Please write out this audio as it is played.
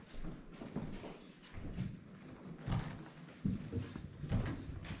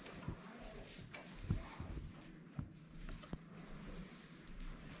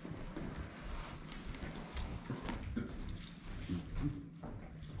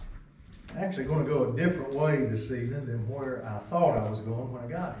Actually going to go a different way this evening than where I thought I was going when I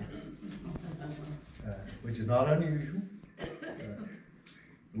got here, which is not unusual. The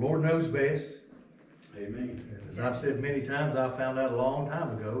Lord knows best. Amen. As I've said many times, I found out a long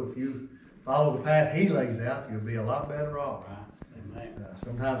time ago, if you follow the path He lays out, you'll be a lot better off. Amen.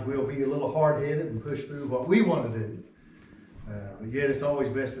 Sometimes we'll be a little hard-headed and push through what we want to do. But yet it's always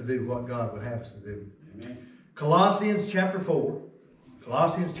best to do what God would have us to do. Amen. Colossians chapter 4.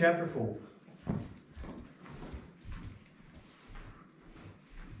 Colossians chapter 4.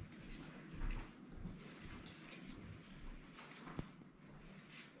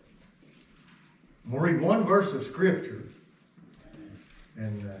 I'm going to read one verse of Scripture.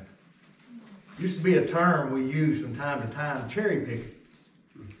 And used to be a term we use from time to time, cherry picking.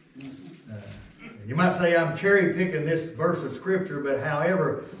 You might say I'm cherry picking this verse of Scripture, but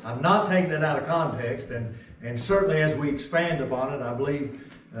however, I'm not taking it out of context. And certainly as we expand upon it, I believe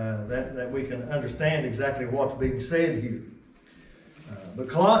that we can understand exactly what's being said here. But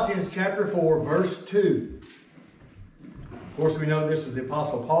Colossians chapter 4, verse 2. Of course, we know this is the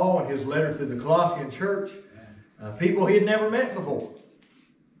Apostle Paul and his letter to the Colossian church. People he had never met before.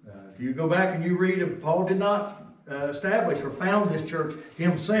 If you go back and you read, Paul did not establish or found this church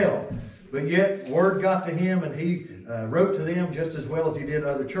himself. But yet, word got to him and he wrote to them just as well as he did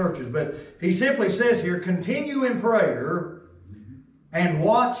other churches. But he simply says here, continue in prayer and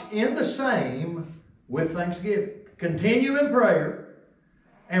watch in the same with thanksgiving. Continue in prayer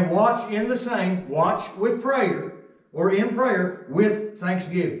and watch in the same, watch with prayer or in prayer with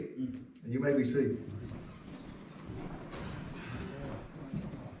thanksgiving. And you may be seated.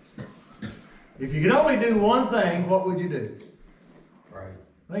 If you could only do one thing, what would you do? Pray.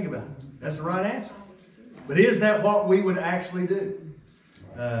 Think about it. That's the right answer. But is that what we would actually do?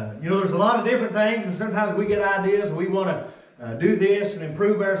 There's a lot of different things, and sometimes we get ideas, and we want to do this and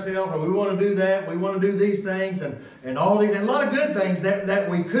improve ourselves, or we want to do that, we want to do these things, and all these, and a lot of good things that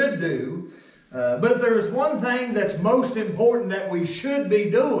we could do. But if there's one thing that's most important that we should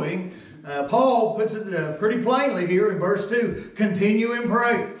be doing, Paul puts it pretty plainly here in verse 2, continue in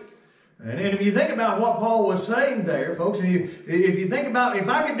prayer. And if you think about what Paul was saying there, folks, and if you think about, if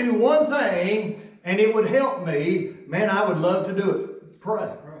I could do one thing and it would help me, man, I would love to do it.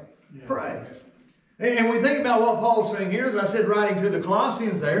 Pray. Pray. And we think about what Paul's saying here, as I said, writing to the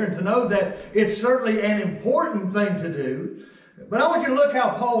Colossians there, and to know that it's certainly an important thing to do. But I want you to look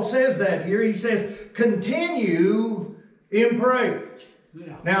how Paul says that here. He says, continue in prayer.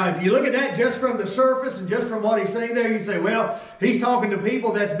 Yeah. Now, if you look at that just from the surface and just from what he's saying there, you say, well, he's talking to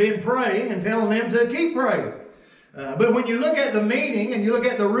people that's been praying and telling them to keep praying. But when you look at the meaning and you look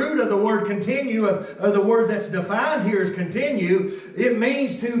at the root of the word continue, of the word that's defined here as continue, it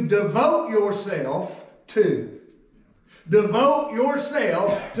means to devote yourself to. Devote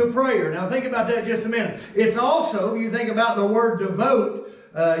yourself to prayer. Now, think about that just a minute. It's also, you think about the word devote,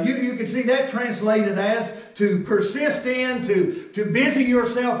 you can see that translated as to persist in, to busy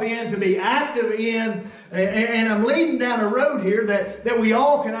yourself in, to be active in. And I'm leading down a road here that we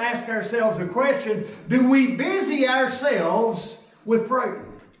all can ask ourselves a question. Do we busy ourselves with prayer?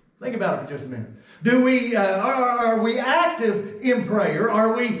 Think about it for just a minute. Are we active in prayer?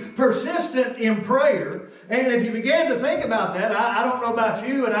 Are we persistent in prayer? And if you begin to think about that, I don't know about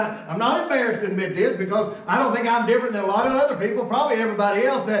you, and I'm not embarrassed to admit this because I don't think I'm different than a lot of other people, probably everybody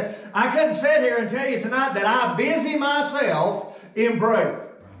else, that I couldn't sit here and tell you tonight that I busy myself in prayer.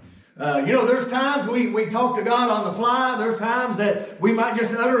 There's times we talk to God on the fly. There's times that we might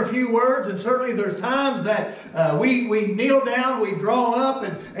just utter a few words. And certainly there's times that we kneel down, we draw up,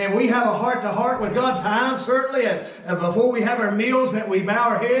 and we have a heart-to-heart with God. Times, certainly, before we have our meals, that we bow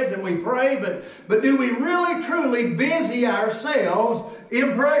our heads and we pray. But do we really, truly busy ourselves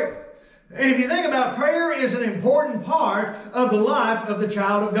in prayer? And if you think about it, prayer is an important part of the life of the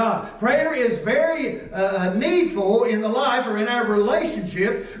child of God. Prayer is very needful in the life or in our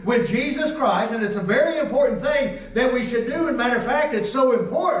relationship with Jesus Christ. And it's a very important thing that we should do. As a matter of fact, it's so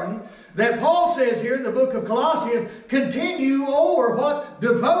important that Paul says here in the book of Colossians, continue or what?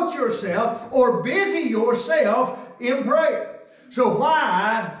 Devote yourself or busy yourself in prayer. So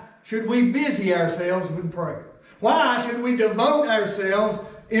why should we busy ourselves in prayer? Why should we devote ourselves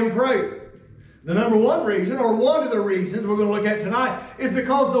in prayer? The number one reason, or one of the reasons we're going to look at tonight, is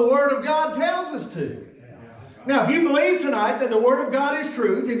because the Word of God tells us to. Now, if you believe tonight that the Word of God is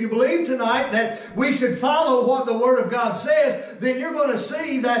truth, if you believe tonight that we should follow what the Word of God says, then you're going to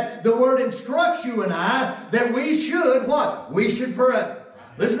see that the Word instructs you and I that we should what? We should pray.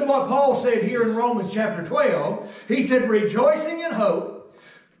 Listen to what Paul said here in Romans chapter 12. He said, rejoicing in hope,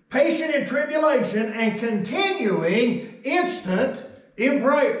 patient in tribulation, and continuing instant in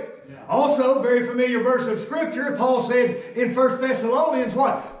prayer. Also, very familiar verse of Scripture, Paul said in 1 Thessalonians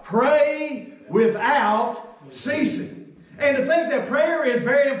what? Pray without ceasing. And to think that prayer is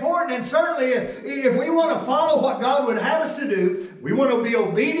very important, and certainly if we want to follow what God would have us to do, we want to be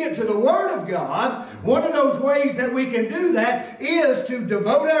obedient to the Word of God. One of those ways that we can do that is to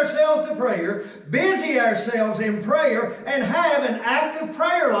devote ourselves to prayer, busy ourselves in prayer, and have an active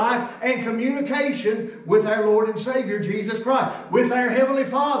prayer life and communication with our Lord and Savior, Jesus Christ, with our Heavenly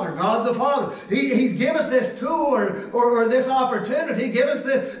Father, God the Father. He's given us this tool or this opportunity, give us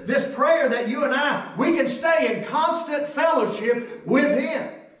this prayer that you and I, we can stay in constant fellowship with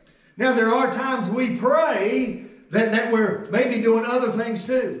Him. Now, there are times we pray that we're maybe doing other things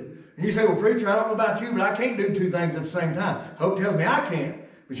too. And you say, well, preacher, I don't know about you, but I can't do two things at the same time. Hope tells me I can't,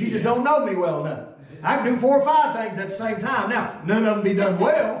 but you just don't know me well enough. I can do 4 or 5 things at the same time. Now, none of them be done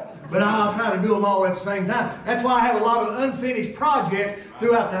well, but I'll try to do them all at the same time. That's why I have a lot of unfinished projects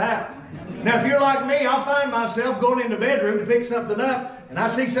throughout the house. Now, if you're like me, I'll find myself going in the bedroom to pick something up, and I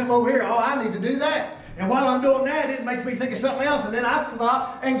see something over here. Oh, I need to do that. And while I'm doing that, it makes me think of something else, and then I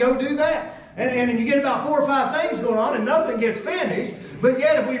stop and go do that. And you get about 4 or 5 things going on, and nothing gets finished. But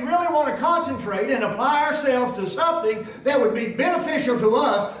yet, if we really want to concentrate and apply ourselves to something that would be beneficial to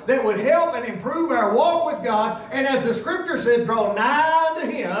us, that would help and improve our walk with God, and as the Scripture says, draw nigh unto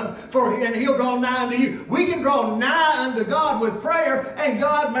Him, and He'll draw nigh unto you. We can draw nigh unto God with prayer, and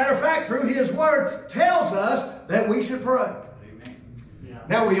God, matter of fact, through His Word, tells us that we should pray.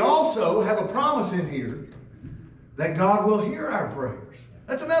 Now, we also have a promise in here that God will hear our prayers.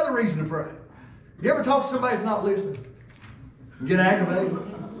 That's another reason to pray. You ever talk to somebody that's not listening? You get aggravated?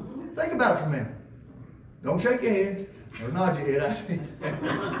 Think about it for a minute. Don't shake your head or nod your head. I see.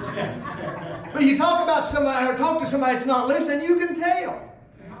 But you talk about somebody or talk to somebody that's not listening, you can tell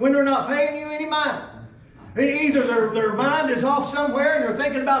when they're not paying you any mind. Either their mind is off somewhere and they're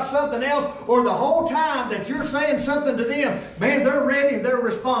thinking about something else, or the whole time that you're saying something to them, man, they're ready, their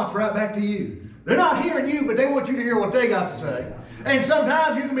response right back to you. They're not hearing you, but they want you to hear what they got to say. And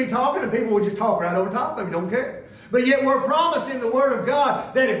sometimes you can be talking to people who just talk right over top of you, don't care. But yet we're promised in the Word of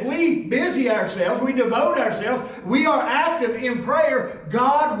God that if we busy ourselves, we devote ourselves, we are active in prayer,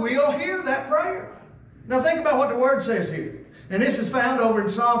 God will hear that prayer. Now think about what the Word says here. And this is found over in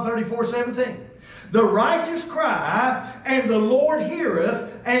Psalm 34:17. The righteous cry, and the Lord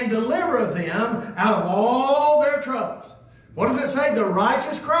heareth, and delivereth them out of all their troubles. What does it say? The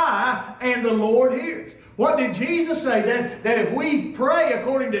righteous cry, and the Lord hears. What did Jesus say? That if we pray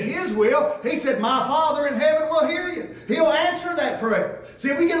according to His will, He said, my Father in heaven will hear you. He'll answer that prayer.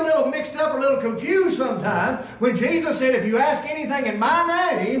 See, we get a little mixed up, a little confused sometimes when Jesus said, if you ask anything in my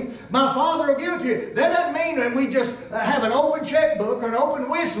name, my Father will give it to you. That doesn't mean that we just have an open checkbook or an open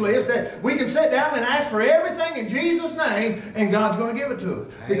wish list that we can sit down and ask for everything in Jesus' name and God's going to give it to us.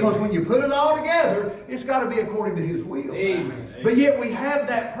 Because when you put it all together, it's got to be according to His will. Amen. But yet we have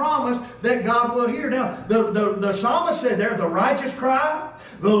that promise that God will hear. Now, the psalmist said there, the righteous cry,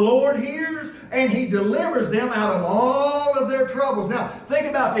 the Lord hears, and He delivers them out of all of their troubles. Now, think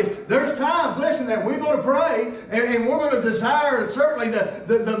about this. There's times, listen, that we're going to pray, and we're going to desire certainly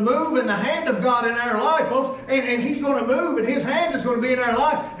the move and the hand of God in our life, folks, and He's going to move, and His hand is going to be in our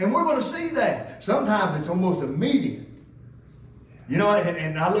life, and we're going to see that. Sometimes it's almost immediate. You know,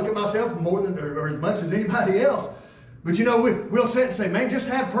 and I look at myself more than, or as much as anybody else. But you know, we'll sit and say, man, just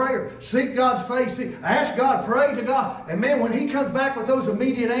have prayer. Seek God's face. Ask God, pray to God. And man, when He comes back with those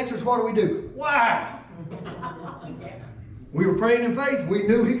immediate answers, what do? Wow! We were praying in faith. We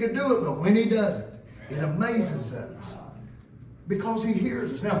knew He could do it, but when He does it, it amazes us. Because He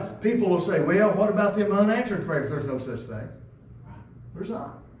hears us. Now, people will say, well, what about them unanswered prayers? There's no such thing. There's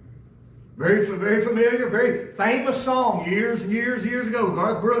not. Very familiar, very famous song years and years ago.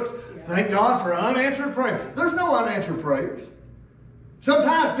 Garth Brooks, thank God for unanswered prayer. There's no unanswered prayers.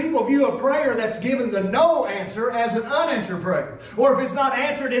 Sometimes people view a prayer that's given the no answer as an unanswered prayer. Or if it's not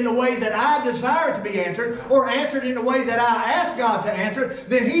answered in the way that I desire it to be answered, or answered in the way that I asked God to answer it,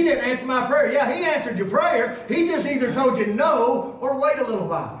 then He didn't answer my prayer. Yeah, He answered your prayer. He just either told you no or wait a little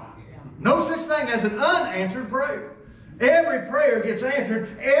while. No such thing as an unanswered prayer. Every prayer gets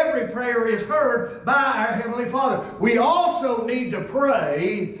answered. Every prayer is heard by our Heavenly Father. We also need to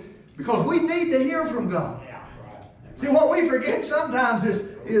pray because we need to hear from God. See, what we forget sometimes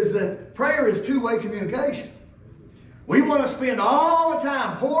is that prayer is two-way communication. We want to spend all the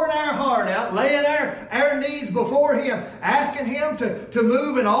time pouring our heart out, laying our needs before Him, asking Him to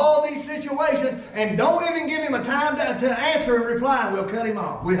move in all these situations, and don't even give Him a time to answer and reply. We'll cut Him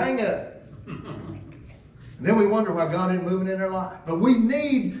off. We hang up. And then we wonder why God isn't moving in their life. But we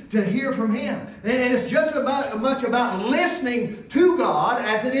need to hear from Him. And it's just much about listening to God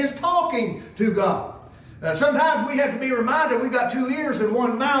as it is talking to God. Sometimes we have to be reminded we've got 2 ears and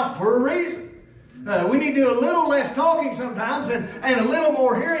 1 mouth for a reason. We need to do a little less talking sometimes and a little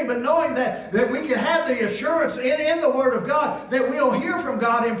more hearing, but knowing that we can have the assurance in the Word of God that we'll hear from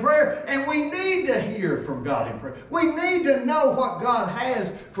God in prayer, and we need to hear from God in prayer. We need to know what God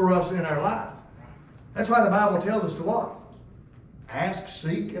has for us in our lives. That's why the Bible tells us to what? Ask,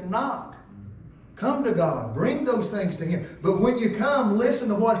 seek, and knock. Come to God. Bring those things to Him. But when you come, listen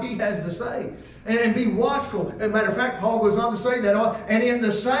to what He has to say. And be watchful. As a matter of fact, Paul goes on to say that. And in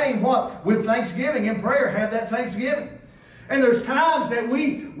the same, what? With thanksgiving and prayer, have that thanksgiving. And there's times that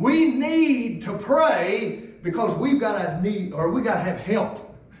we need to pray because we've got to need, or we got to have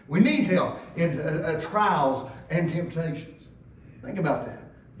help. We need help in trials and temptations. Think about that.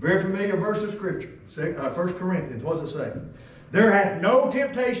 Very familiar verse of Scripture. 1 Corinthians. What does it say? There hath no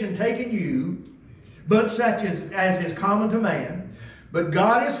temptation taken you, but such as is common to man. But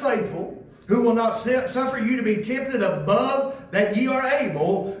God is faithful, who will not suffer you to be tempted above that ye are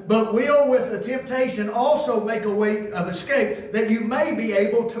able, but will with the temptation also make a way of escape, that you may be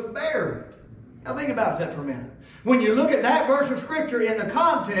able to bear it. Now think about that for a minute. When you look at that verse of Scripture in the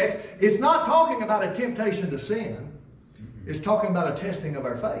context, it's not talking about a temptation to sin. It's talking about a testing of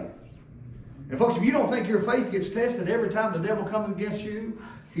our faith. And folks, if you don't think your faith gets tested every time the devil comes against you,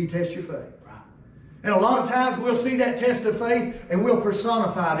 he tests your faith. And a lot of times we'll see that test of faith and we'll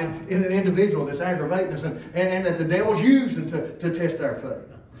personify it in an individual that's aggravating us and that the devil's using to test our faith.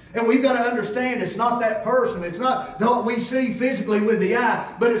 And we've got to understand it's not that person. It's not what we see physically with the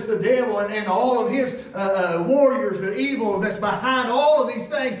eye, but it's the devil and all of his warriors of evil that's behind all of these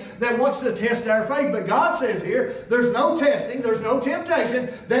things that wants to test our faith. But God says here, there's no testing, there's no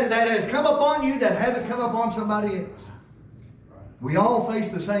temptation that has come upon you that hasn't come upon somebody else. We all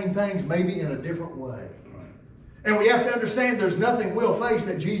face the same things, maybe in a different way. And we have to understand there's nothing we'll face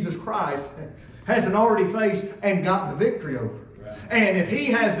that Jesus Christ hasn't already faced and got the victory over. And if He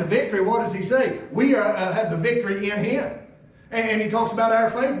has the victory, what does He say? We have the victory in Him. And He talks about our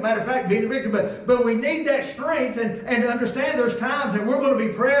faith, matter of fact, being the victory. But we need that strength and to understand there's times that we're going to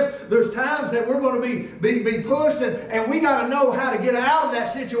be pressed. There's times that we're going to be pushed. And we got to know how to get out of that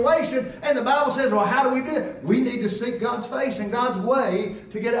situation. And the Bible says, well, how do we do it? We need to seek God's face and God's way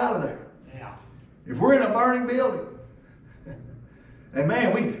to get out of there. Yeah. If we're in a burning building, and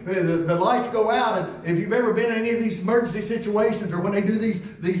man, the lights go out, and if you've ever been in any of these emergency situations or when they do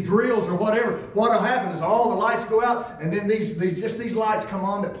these drills or whatever, what will happen is all the lights go out, and then these lights come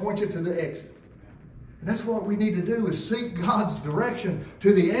on that point you to the exit. And that's what we need to do, is seek God's direction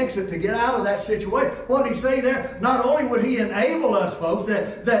to the exit to get out of that situation. What did He say there? Not only would He enable us, folks,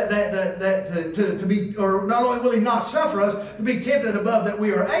 to be, or not only will He not suffer us to be tempted above that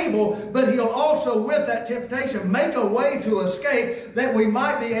we are able, but He'll also, with that temptation, make a way to escape that we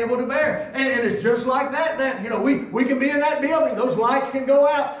might be able to bear. And it's just like that. We can be in that building. Those lights can go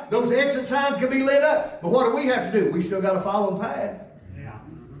out. Those exit signs can be lit up. But what do we have to do? We still got to follow the path.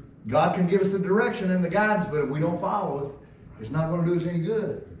 God can give us the direction and the guidance, but if we don't follow it, it's not going to do us any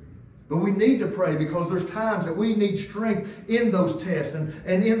good. But we need to pray because there's times that we need strength in those tests and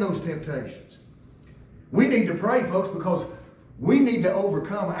in those temptations. We need to pray, folks, because we need to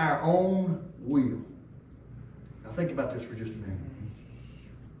overcome our own will. Now think about this for just a minute.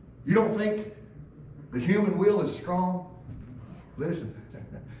 You don't think the human will is strong? Listen.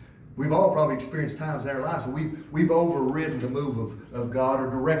 We've all probably experienced times in our lives where we've overridden the move of God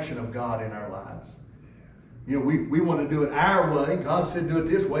or direction of God in our lives. We want to do it our way. God said do it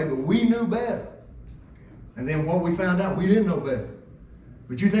this way, but we knew better. And then when we found out, we didn't know better.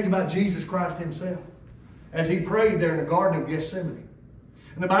 But you think about Jesus Christ Himself as He prayed there in the Garden of Gethsemane.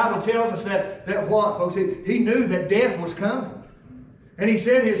 And the Bible tells us that what, folks? He knew that death was coming. And He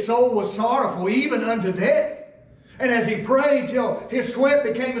said His soul was sorrowful even unto death. And as He prayed till His sweat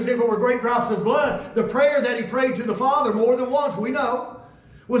became as if it were great drops of blood, the prayer that He prayed to the Father more than once, we know,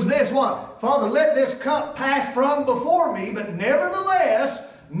 was this, what? Father, let this cup pass from before me, but nevertheless,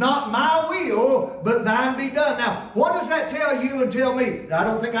 not my will, but thine be done. Now, what does that tell you and tell me? I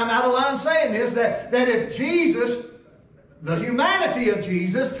don't think I'm out of line saying this, that if Jesus, the humanity of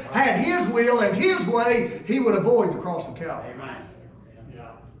Jesus, had His will and His way, He would avoid the cross of Calvary. Amen.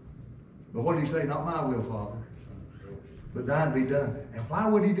 But what did He say? Not my will, Father, but thine be done. And why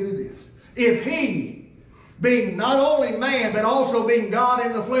would He do this? If He, being not only man, but also being God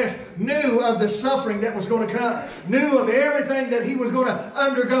in the flesh, knew of the suffering that was going to come, knew of everything that he was going to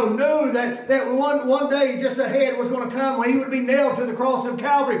undergo, knew that one day just ahead was going to come when he would be nailed to the cross of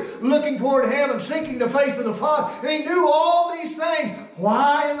Calvary, looking toward heaven, seeking the face of the Father. And he knew all these things.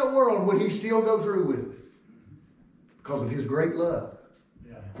 Why in the world would he still go through with it? Because of his great love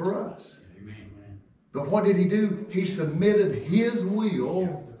for us. Amen. But what did he do? He submitted his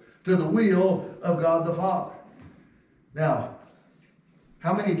will to the will of God the Father. Now,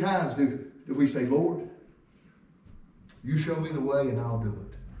 how many times do we say, Lord, you show me the way and I'll do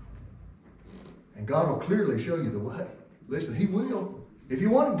it? And God will clearly show you the way. Listen, he will. If you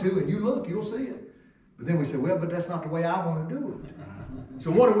want him to and you look, you'll see it. But then we say, well, but that's not the way I want to do it.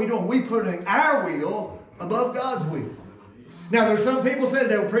 So what are we doing? We put in our will above God's will. Now, there's some people say,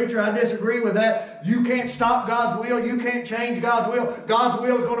 "Well, preacher, I disagree with that. You can't stop God's will. You can't change God's will. God's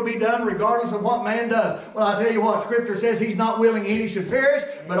will is going to be done regardless of what man does." Well, I tell you what, Scripture says He's not willing any should perish,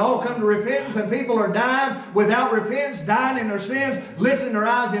 but all come to repentance, and people are dying without repentance, dying in their sins, lifting their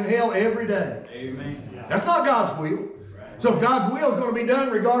eyes in hell every day. Amen. That's not God's will. So if God's will is going to be done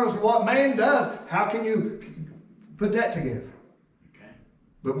regardless of what man does, how can you put that together?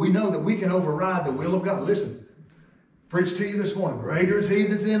 But we know that we can override the will of God. Listen. Preach to you this morning. Greater is He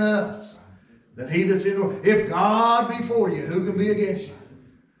that's in us than he that's in the world. If God be for you, who can be against you?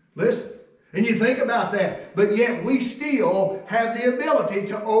 Listen. And you think about that. But yet we still have the ability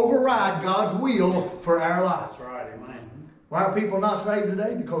to override God's will for our lives. That's right. Amen. Why are people not saved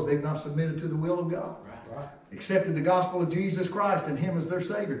today? Because they've not submitted to the will of God. Right. Accepted the gospel of Jesus Christ and Him as their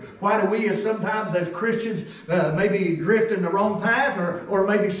Savior. Why do we sometimes as Christians maybe drift in the wrong path or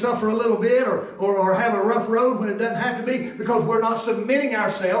maybe suffer a little bit or have a rough road when it doesn't have to be? Because we're not submitting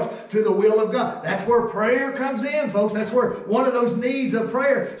ourselves to the will of God. That's where prayer comes in, folks. That's where one of those needs of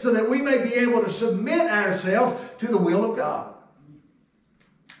prayer, so that we may be able to submit ourselves to the will of God.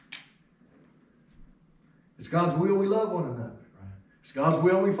 It's God's will we love one another. It's God's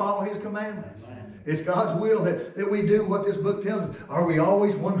will we follow His commandments. It's God's will that we do what this book tells us. Are we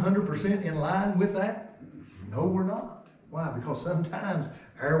always 100% in line with that? No, we're not. Why? Because sometimes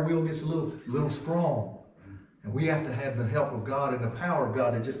our will gets a little strong. And we have to have the help of God and the power of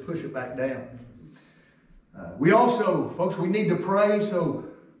God to just push it back down. We also, folks, we need to pray so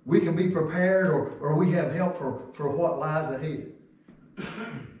we can be prepared or we have help for what lies ahead.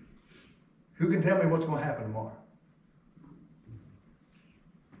 Who can tell me what's going to happen tomorrow?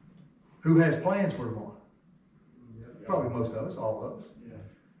 Who has plans for tomorrow? Probably most of us, all of us.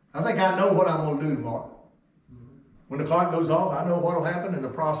 I think I know what I'm going to do tomorrow. When the clock goes off, I know what will happen in the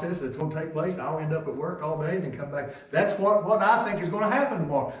process that's going to take place. I'll end up at work all day and then come back. That's what I think is going to happen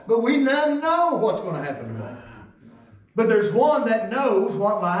tomorrow. But we none know what's going to happen tomorrow. But there's one that knows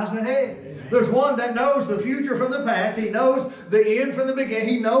what lies ahead. There's one that knows the future from the past. He knows the end from the beginning.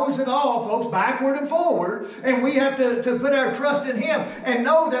 He knows it all, folks, backward and forward. And we have to put our trust in Him and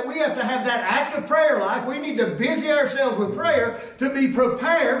know that we have to have that active prayer life. We need to busy ourselves with prayer to be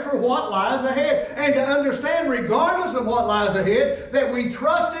prepared for what lies ahead. And to understand, regardless of what lies ahead, that we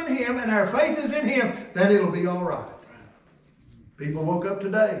trust in Him and our faith is in Him, that it'll be all right. People woke up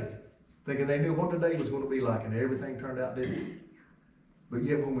today thinking they knew what the day was going to be like, and everything turned out different. But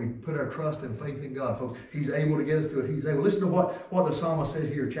yet when we put our trust and faith in God, folks, He's able to get us through it. He's able. Listen to what the psalmist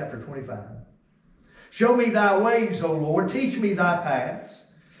said here, chapter 25. Show me thy ways, O Lord. Teach me thy paths.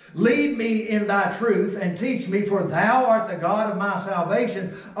 Lead me in thy truth and teach me, for thou art the God of my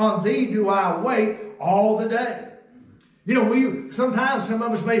salvation. On thee do I wait all the day. You know, sometimes some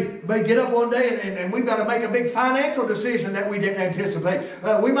of us may get up one day and we've got to make a big financial decision that we didn't anticipate.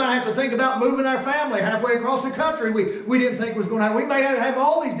 We might have to think about moving our family halfway across the country we didn't think was going to happen. We may have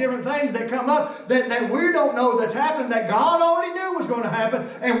all these different things that come up that we don't know that's happening, that God already knew was going to happen,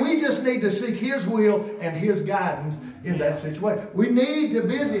 and we just need to seek His will and His guidance in that situation. We need to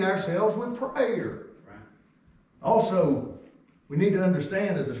busy ourselves with prayer. Also, we need to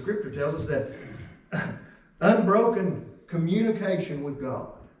understand, as the Scripture tells us, that unbroken communication with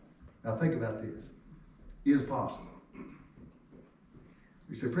God, now think about this, is possible.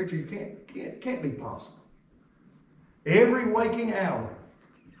 You say, preacher, it can't be possible. Every waking hour,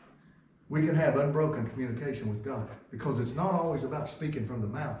 we can have unbroken communication with God, because it's not always about speaking from the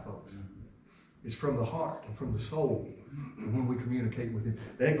mouth, folks. It's from the heart and from the soul when we communicate with Him.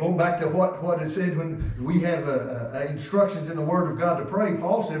 Then going back to what it said when we have instructions in the Word of God to pray,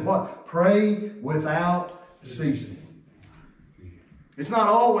 Paul said what? Pray without ceasing. It's not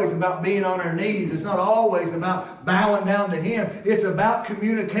always about being on our knees. It's not always about bowing down to Him. It's about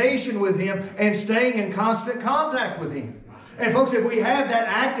communication with Him and staying in constant contact with Him. And folks, if we have that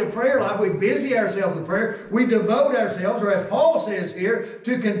active prayer life, we busy ourselves with prayer, we devote ourselves, or as Paul says here,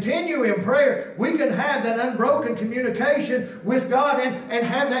 to continue in prayer, we can have that unbroken communication with God and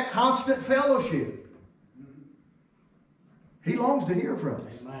have that constant fellowship. He longs to hear from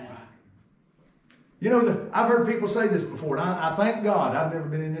us. Amen. You know, I've heard people say this before, and I thank God I've never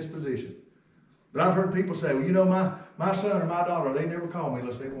been in this position. But I've heard people say, well, you know, my son or my daughter, they never call me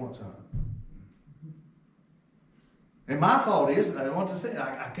unless they want something. And my thought is, I want to say,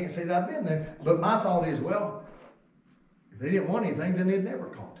 I can't say that I've been there, but my thought is, well, if they didn't want anything, then they'd never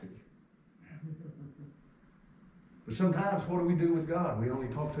call to you. But sometimes, what do we do with God? We only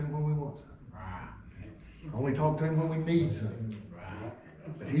talk to Him when we want something. Right. Only talk to Him when we need something. Right.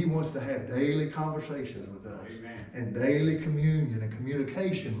 But He wants to have daily conversations with us. Amen. And daily communion and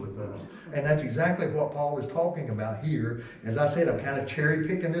communication with us. And that's exactly what Paul is talking about here. As I said, I'm kind of cherry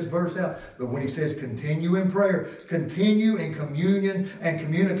picking this verse out. But when he says continue in prayer, continue in communion and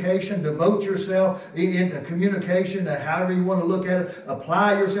communication, devote yourself into communication, however you want to look at it,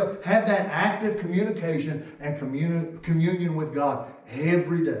 apply yourself, have that active communication and communion with God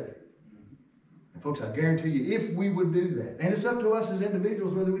every day. And folks, I guarantee you, if we would do that, and it's up to us as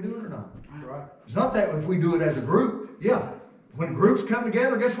individuals whether we do it or not. Right. It's not that if we do it as a group, yeah. When groups come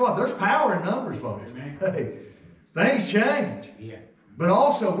together, guess what? There's power in numbers, folks. Amen. Hey, things change. Yeah. But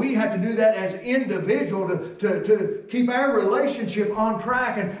also, we have to do that as individual to keep our relationship on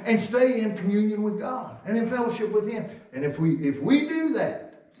track and stay in communion with God and in fellowship with Him. And if we do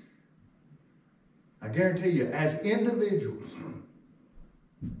that, I guarantee you, as individuals,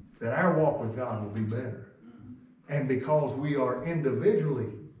 that our walk with God will be better. And because we are individually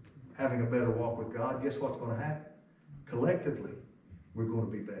having a better walk with God, guess what's going to happen? Collectively, we're going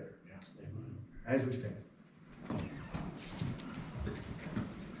to be better. Yeah. As we stand.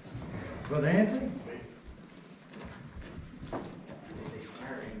 Brother Anthony?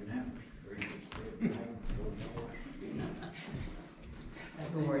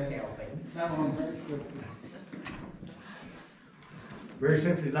 Very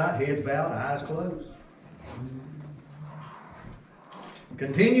simply tonight, heads bowed, eyes closed.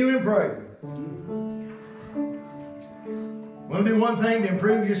 Continue in prayer. Want to do one thing to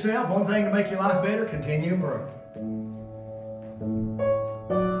improve yourself, one thing to make your life better, continue in prayer.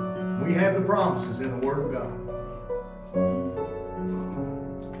 We have the promises in the Word of God.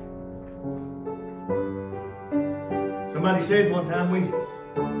 Somebody said one time, we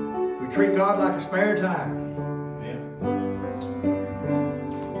treat God like a spare tire.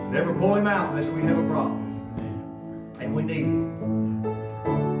 Never pull Him out unless we have a problem. And we need Him.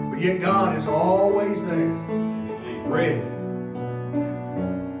 But yet God is always there, ready.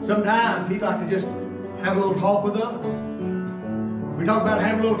 Sometimes He'd like to just have a little talk with us. We talk about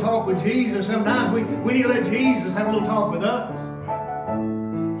having a little talk with Jesus. Sometimes we need to let Jesus have a little talk with us.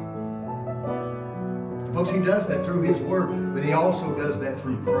 Folks, He does that through His Word, but He also does that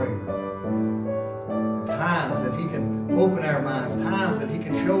through prayer. Times that He can open our minds, times that He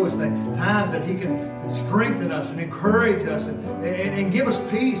can show us things, times that He can strengthen us and encourage us and give us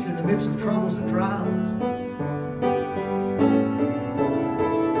peace in the midst of troubles and trials.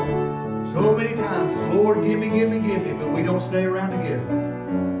 So many times, Lord, give me, but we don't stay around to get it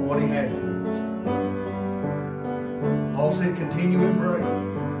for what He has for us. Paul said, continue in prayer.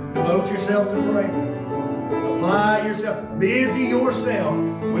 Devote yourself to prayer. Apply yourself. Busy yourself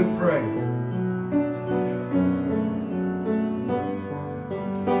with prayer.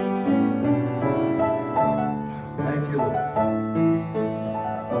 Thank you, Lord.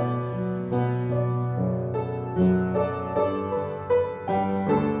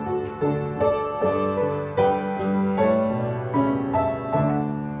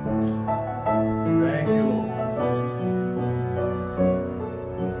 Thank you, Lord.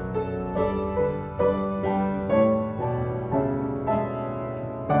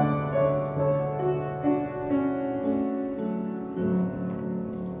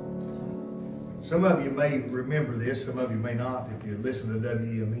 Some of you may remember this, some of you may not if you listen to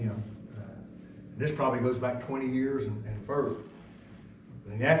WEMM. This probably goes back 20 years and further.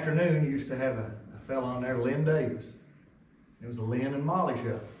 But in the afternoon, you used to have a fellow on there, Lynn Davis. It was the Lynn and Molly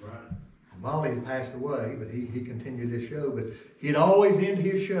show. Right. Molly had passed away, but he continued his show. But he'd always end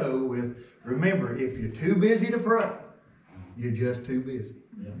his show with, remember, if you're too busy to pray, you're just too busy.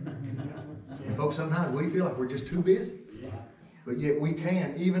 And folks, sometimes we feel like we're just too busy. Yeah. But yet we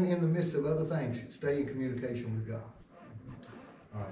can, even in the midst of other things, stay in communication with God.